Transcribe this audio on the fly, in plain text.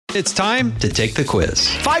It's time to take the quiz.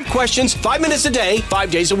 5 questions, 5 minutes a day,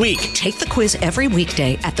 5 days a week. Take the quiz every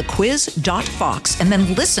weekday at thequiz.fox and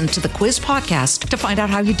then listen to the quiz podcast to find out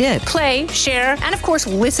how you did. Play, share, and of course,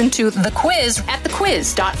 listen to the quiz at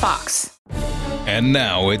thequiz.fox. And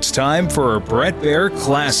now it's time for a Bret Baier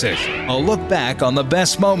Classic, a look back on the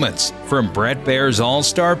best moments from Bret Baier's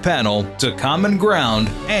All-Star panel to Common Ground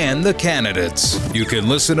and the candidates. You can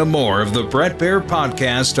listen to more of the Bret Baier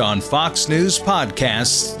podcast on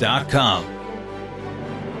foxnewspodcasts.com.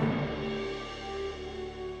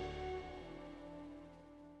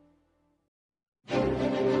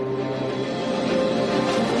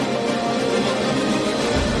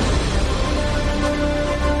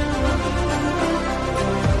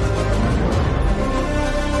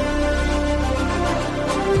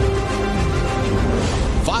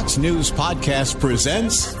 Fox News Podcast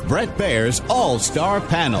presents Bret Baier's All-Star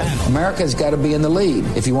Panel. America's got to be in the lead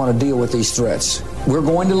if you want to deal with these threats. We're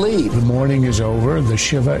going to lead. The mourning is over. The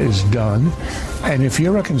Shiva is done. And if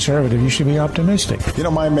you're a conservative, you should be optimistic. You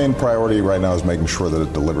know, my main priority right now is making sure that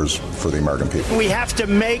it delivers for the American people. We have to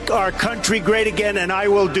make our country great again, and I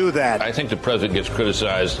will do that. I think the president gets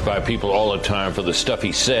criticized by people all the time for the stuff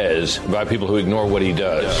he says, by people who ignore what he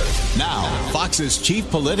does. Now, Fox's chief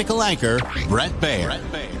political anchor, Bret Baier.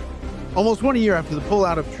 Almost 1 year after the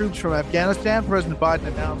pullout of troops from Afghanistan, President Biden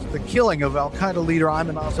announced the killing of al-Qaeda leader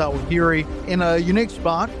Ayman al-Zawahiri in a unique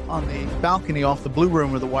spot on the balcony off the Blue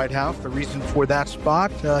Room of the White House. The reason for that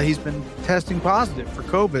spot, he's been testing positive for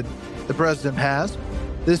COVID, the president has.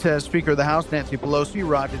 This has Speaker of the House Nancy Pelosi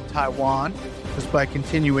arrived in Taiwan despite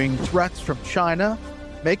continuing threats from China,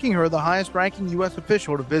 making her the highest-ranking U.S.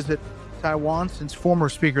 official to visit Taiwan since former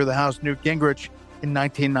Speaker of the House Newt Gingrich in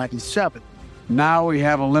 1997. Now we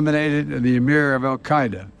have eliminated the emir of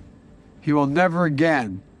al-Qaeda. He will never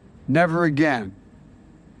again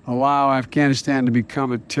allow Afghanistan to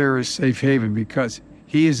become a terrorist safe haven because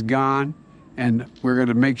he is gone, and we're going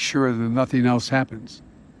to make sure that nothing else happens.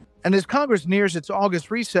 And as Congress nears its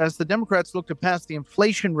August recess, the Democrats look to pass the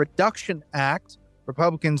Inflation Reduction Act.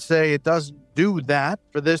 Republicans say it doesn't do that.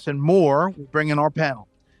 For this and more, we bring in our panel.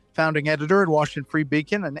 Founding editor at Washington Free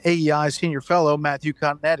Beacon and AEI senior fellow Matthew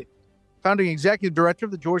Continetti. Founding executive director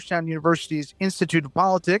of the Georgetown University's Institute of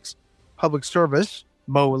Politics, Public Service,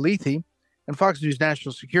 Mo Alethi, and Fox News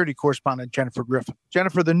national security correspondent Jennifer Griffin.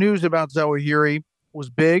 Jennifer, the news about Zawahiri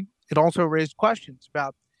was big. It also raised questions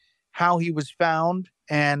about how he was found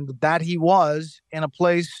and that he was in a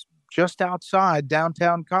place just outside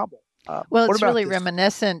downtown Kabul. Well, it's really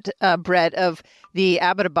reminiscent, Bret, of the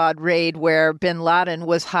Abbottabad raid where bin Laden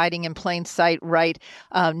was hiding in plain sight right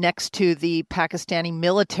next to the Pakistani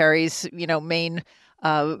military's, main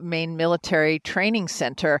military training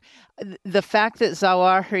center. The fact that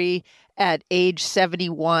Zawahiri at age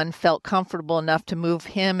 71 felt comfortable enough to move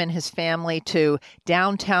him and his family to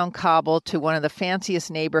downtown Kabul, to one of the fanciest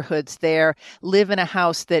neighborhoods there, live in a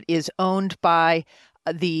house that is owned by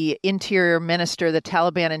the interior minister, the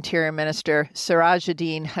Taliban interior minister,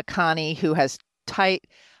 Sirajuddin Haqqani, who has tight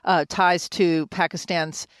ties to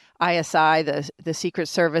Pakistan's ISI, the secret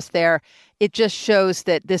service there. It just shows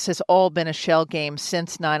that this has all been a shell game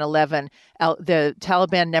since 9/11. The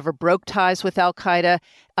Taliban never broke ties with al-Qaeda.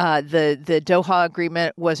 The Doha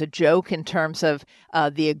Agreement was a joke in terms of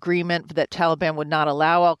the agreement that Taliban would not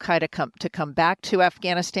allow al-Qaeda to come back to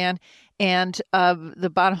Afghanistan. And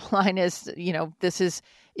the bottom line is,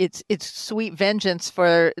 it's sweet vengeance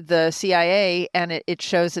for the CIA, and it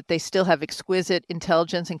shows that they still have exquisite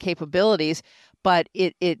intelligence and capabilities, but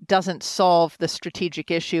it doesn't solve the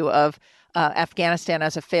strategic issue of Afghanistan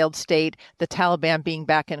as a failed state, the Taliban being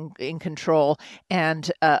back in control,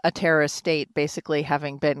 and a terrorist state basically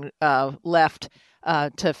having been left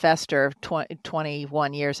to fester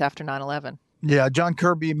 21 years after 9/11. Yeah, John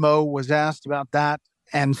Kirby Moe was asked about that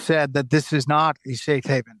and said that this is not a safe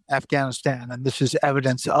haven, Afghanistan, and this is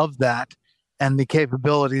evidence of that and the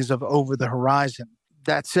capabilities of over the horizon.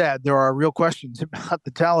 That said, there are real questions about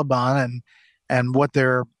the Taliban and what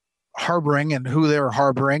they're harboring and who they're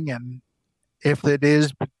harboring, and if it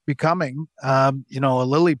is becoming, a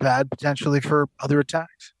lily pad potentially for other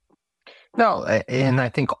attacks. No, and I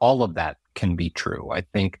think all of that can be true. I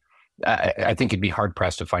think it'd be hard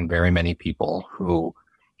pressed to find very many people who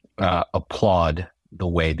applaud the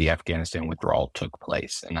way the Afghanistan withdrawal took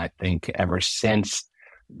place. And I think ever since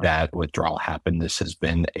that withdrawal happened, this has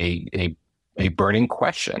been a burning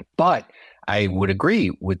question. But I would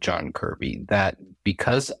agree with John Kirby that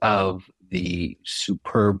because of the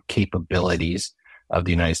superb capabilities of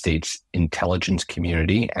the United States intelligence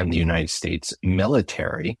community and the United States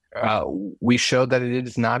military, we showed that it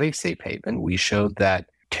is not a safe haven. We showed that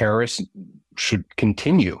terrorists should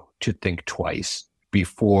continue to think twice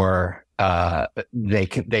before they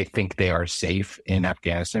think they are safe in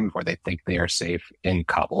Afghanistan, before they think they are safe in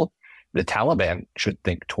Kabul. The Taliban should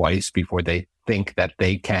think twice before they think that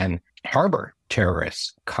they can harbor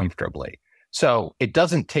terrorists comfortably. So it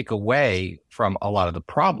doesn't take away from a lot of the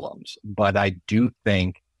problems, but I do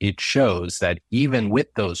think it shows that even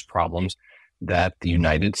with those problems, that the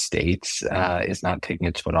United States is not taking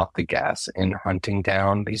its foot off the gas in hunting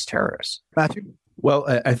down these terrorists. Matthew? Well,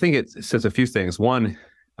 I think it says a few things. One,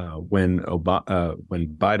 when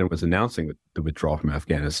Biden was announcing the withdrawal from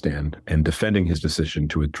Afghanistan and defending his decision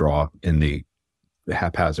to withdraw in the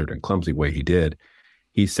haphazard and clumsy way he did,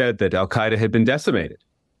 he said that al-Qaeda had been decimated,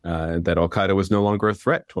 that al-Qaeda was no longer a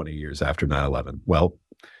threat 20 years after 9/11. Well,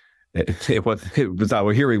 it was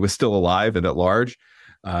Zawahiri was still alive and at large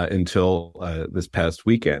until this past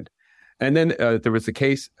weekend. And then there was a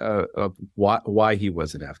case of why he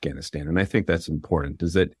was in Afghanistan. And I think that's important,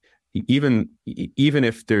 is that even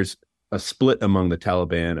if there's a split among the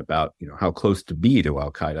Taliban about how close to be to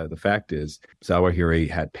al-Qaeda, the fact is Zawahiri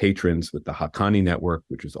had patrons with the Haqqani network,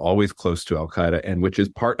 which is always close to al-Qaeda and which is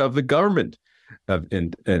part of the government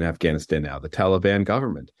in Afghanistan now, the Taliban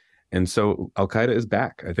government. And so al-Qaeda is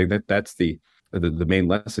back. I think that's the main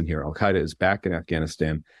lesson here. Al-Qaeda is back in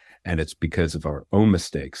Afghanistan, and it's because of our own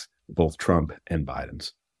mistakes, both Trump and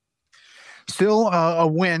Biden's. Still a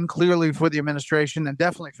win, clearly, for the administration and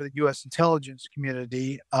definitely for the U.S. intelligence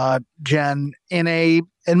community, Jen, in a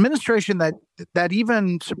administration that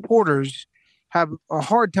even supporters have a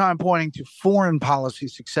hard time pointing to foreign policy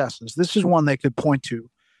successes. This is one they could point to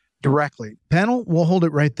directly. Panel, we'll hold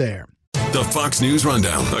it right there. The Fox News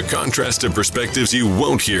Rundown, a contrast of perspectives you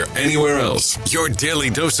won't hear anywhere else. Your daily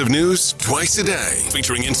dose of news twice a day,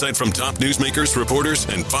 featuring insight from top newsmakers, reporters,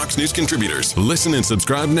 and Fox News contributors. Listen and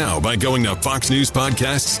subscribe now by going to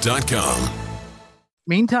foxnewspodcasts.com.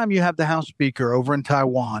 Meantime, you have the House Speaker over in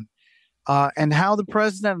Taiwan, and how the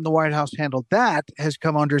president and the White House handled that has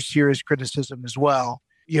come under serious criticism as well.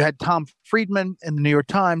 You had Tom Friedman in the New York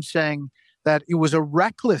Times saying that it was a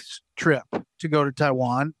reckless trip to go to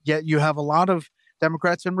Taiwan, yet you have a lot of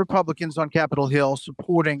Democrats and Republicans on Capitol Hill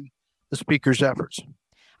supporting the Speaker's efforts.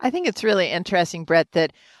 I think it's really interesting, Bret,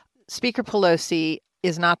 that Speaker Pelosi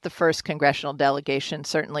is not the first congressional delegation,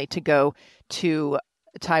 certainly, to go to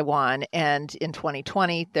Taiwan. And in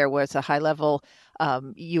 2020, there was a high-level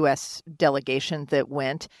U.S. delegation that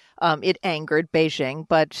went. It angered Beijing,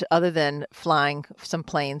 but other than flying some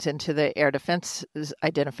planes into the air defense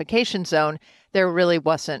identification zone, there really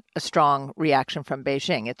wasn't a strong reaction from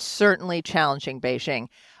Beijing. It's certainly challenging Beijing.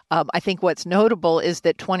 I think what's notable is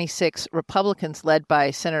that 26 Republicans led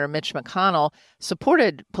by Senator Mitch McConnell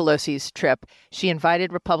supported Pelosi's trip. She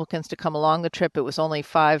invited Republicans to come along the trip. It was only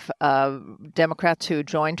 5 Democrats who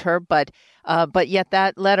joined her, but yet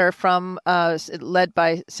that letter from led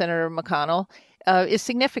by Senator McConnell is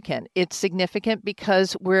significant. It's significant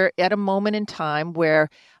because we're at a moment in time where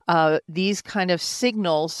these kind of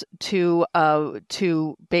signals to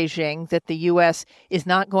Beijing that the U.S. is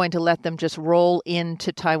not going to let them just roll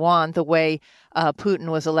into Taiwan the way Putin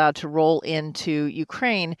was allowed to roll into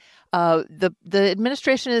Ukraine. The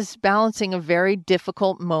administration is balancing a very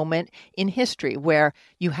difficult moment in history where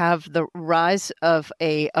you have the rise of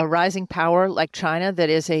a rising power like China that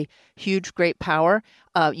is a huge, great power.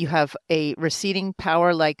 You have a receding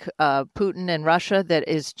power like Putin and Russia that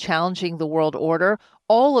is challenging the world order.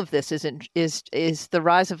 All of this is the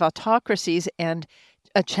rise of autocracies and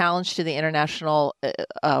a challenge to the international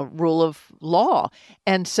rule of law.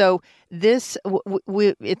 And so this,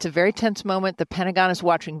 it's a very tense moment. The Pentagon is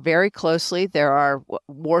watching very closely. There are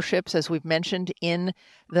warships, as we've mentioned, in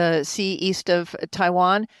the sea east of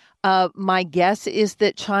Taiwan. My guess is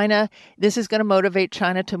that this is going to motivate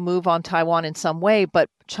China to move on Taiwan in some way, but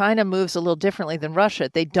China moves a little differently than Russia.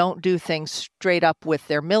 They don't do things straight up with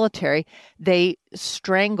their military. They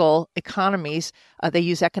strangle economies. They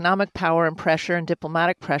use economic power and pressure and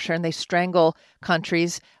diplomatic pressure, and they strangle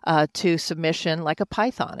countries to submission like a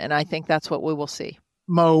python. And I think that's what we will see.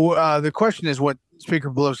 Mo, the question is what Speaker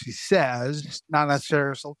Pelosi says, not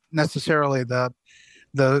necessarily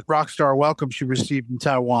the rock star welcome she received in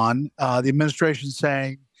Taiwan. The administration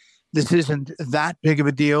saying this isn't that big of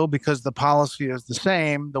a deal because the policy is the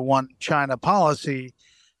same, the one China policy,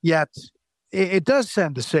 yet it does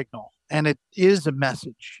send a signal and it is a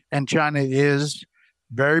message, and China is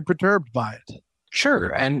very perturbed by it.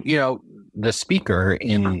 Sure. And, the speaker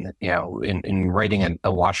in writing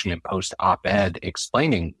a Washington Post op-ed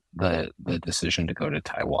explaining the decision to go to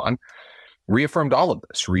Taiwan, reaffirmed all of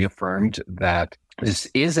this, reaffirmed that this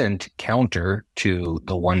isn't counter to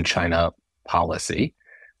the one China policy,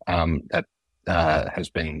 that has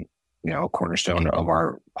been, a cornerstone of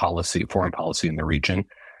our foreign policy in the region,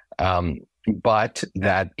 but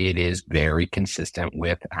that it is very consistent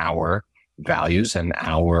with our values and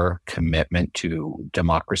our commitment to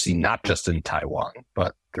democracy, not just in Taiwan,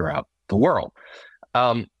 but throughout the world.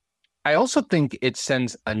 I also think it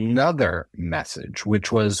sends another message,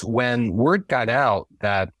 which was when word got out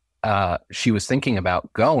that she was thinking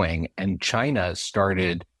about going, and China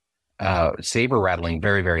started saber rattling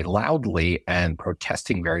very, very loudly and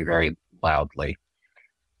protesting very, very loudly.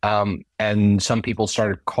 And some people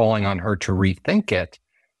started calling on her to rethink it.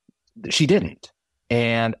 She didn't.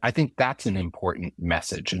 And I think that's an important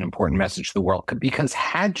message to the world, because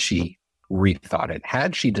had she rethought it,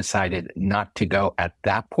 had she decided not to go at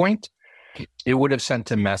that point, it would have sent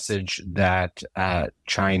a message that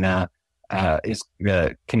China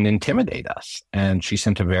can intimidate us. And she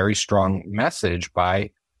sent a very strong message by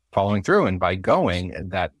following through and by going,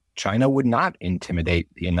 that China would not intimidate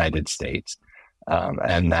the United States,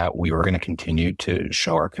 and that we were going to continue to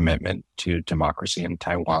show our commitment to democracy in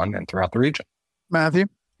Taiwan and throughout the region. Matthew?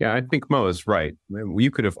 Yeah, I think Mo is right.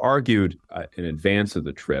 You could have argued in advance of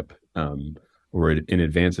the trip or in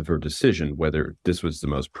advance of her decision whether this was the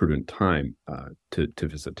most prudent time to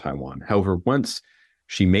visit Taiwan. However, once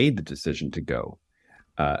she made the decision to go,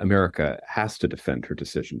 America has to defend her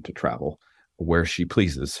decision to travel where she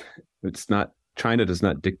pleases. China does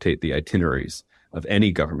not dictate the itineraries of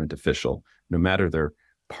any government official, no matter their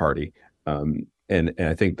party. And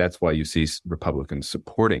I think that's why you see Republicans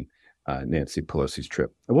supporting Nancy Pelosi's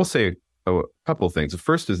trip. I will say a couple of things. The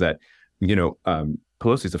first is that,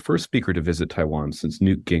 Pelosi is the first speaker to visit Taiwan since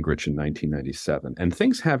Newt Gingrich in 1997. And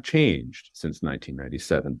things have changed since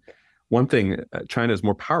 1997. One thing, China is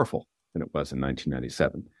more powerful than it was in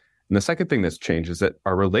 1997. And the second thing that's changed is that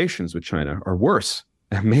our relations with China are worse,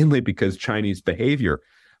 mainly because Chinese behavior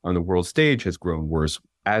on the world stage has grown worse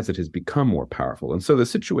as it has become more powerful. And so the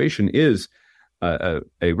situation is a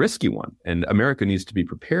risky one, and America needs to be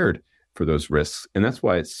prepared for those risks. And that's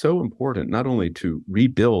why it's so important not only to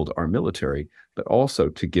rebuild our military, but also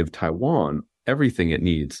to give Taiwan everything it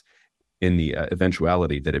needs in the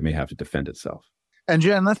eventuality that it may have to defend itself. And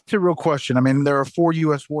Jen, that's the real question. I mean, there are 4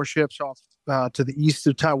 U.S. warships off to the east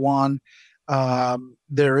of Taiwan.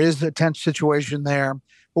 There is a tense situation there,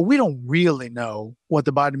 but we don't really know what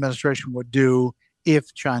the Biden administration would do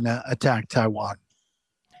if China attacked Taiwan.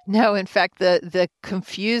 No, in fact, the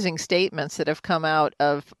confusing statements that have come out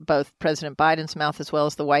of both President Biden's mouth as well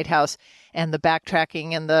as the White House, and the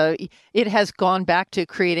backtracking and it has gone back to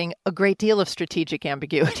creating a great deal of strategic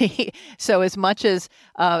ambiguity. So as much as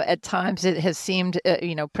at times it has seemed,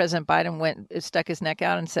 President Biden stuck his neck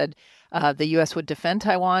out and said the U.S. would defend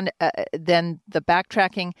Taiwan, then the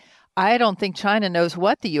backtracking. I don't think China knows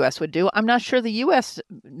what the U.S. would do. I'm not sure the U.S.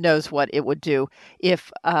 knows what it would do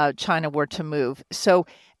if China were to move. So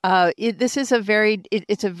this is a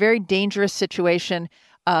very dangerous situation.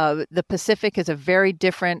 The Pacific is a very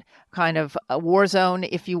different kind of war zone,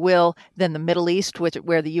 if you will, than the Middle East,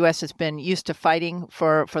 where the U.S. has been used to fighting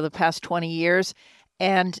for the past 20 years.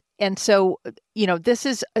 And so, this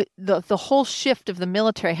is the whole shift of the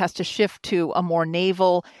military has to shift to a more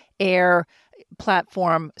naval, air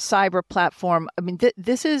platform, cyber platform. I mean,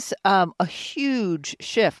 this is a huge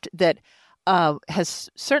shift that has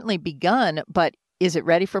certainly begun, but is it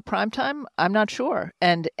ready for prime time? I'm not sure.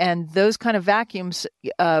 And those kind of vacuums,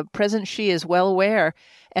 President Xi is well aware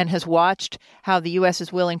and has watched how the U.S.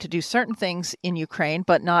 is willing to do certain things in Ukraine,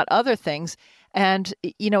 but not other things. And,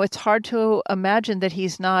 it's hard to imagine that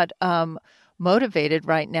he's not motivated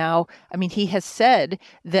right now. I mean, he has said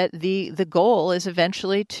that the goal is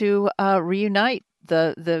eventually to reunite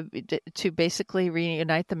to basically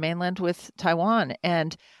reunite the mainland with Taiwan.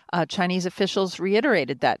 And Chinese officials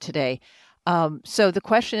reiterated that today. So the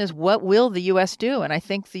question is, what will the U.S. do? And I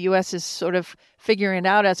think the U.S. is sort of figuring it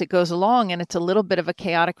out as it goes along. And it's a little bit of a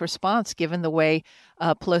chaotic response given the way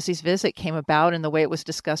Pelosi's visit came about and the way it was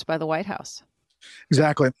discussed by the White House.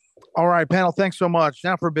 Exactly. All right, panel, thanks so much.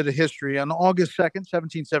 Now for a bit of history. On August 2nd,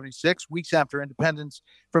 1776, weeks after independence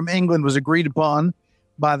from England was agreed upon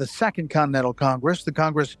by the Second Continental Congress, the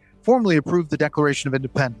Congress formally approved the Declaration of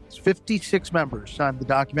Independence. 56 members signed the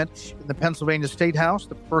document in the Pennsylvania State House,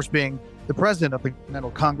 the first being the president of the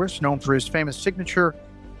Continental Congress, known for his famous signature,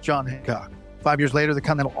 John Hancock. 5 years later, the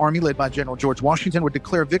Continental Army, led by General George Washington, would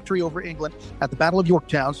declare victory over England at the Battle of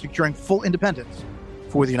Yorktown, securing full independence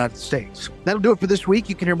for the United States. That'll do it for this week.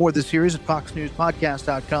 You can hear more of this series at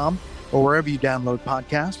foxnewspodcast.com or wherever you download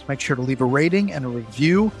podcasts. Make sure to leave a rating and a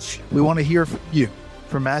review. We want to hear from you.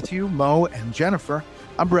 For Matthew, Mo, and Jennifer,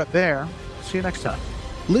 I'm Bret Baier. See you next time.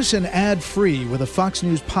 Listen ad-free with a Fox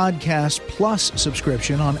News Podcast Plus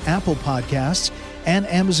subscription on Apple Podcasts, and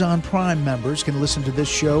Amazon Prime members can listen to this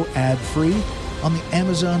show ad-free on the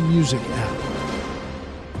Amazon Music app.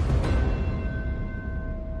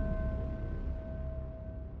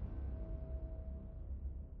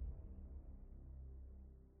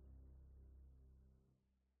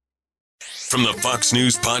 From the Fox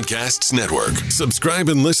News Podcasts Network, subscribe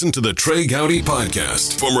and listen to the Trey Gowdy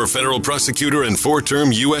Podcast. Former federal prosecutor and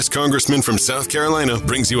 4-term U.S. Congressman from South Carolina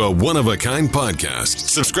brings you a one-of-a-kind podcast.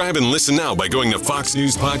 Subscribe and listen now by going to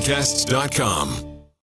foxnewspodcasts.com.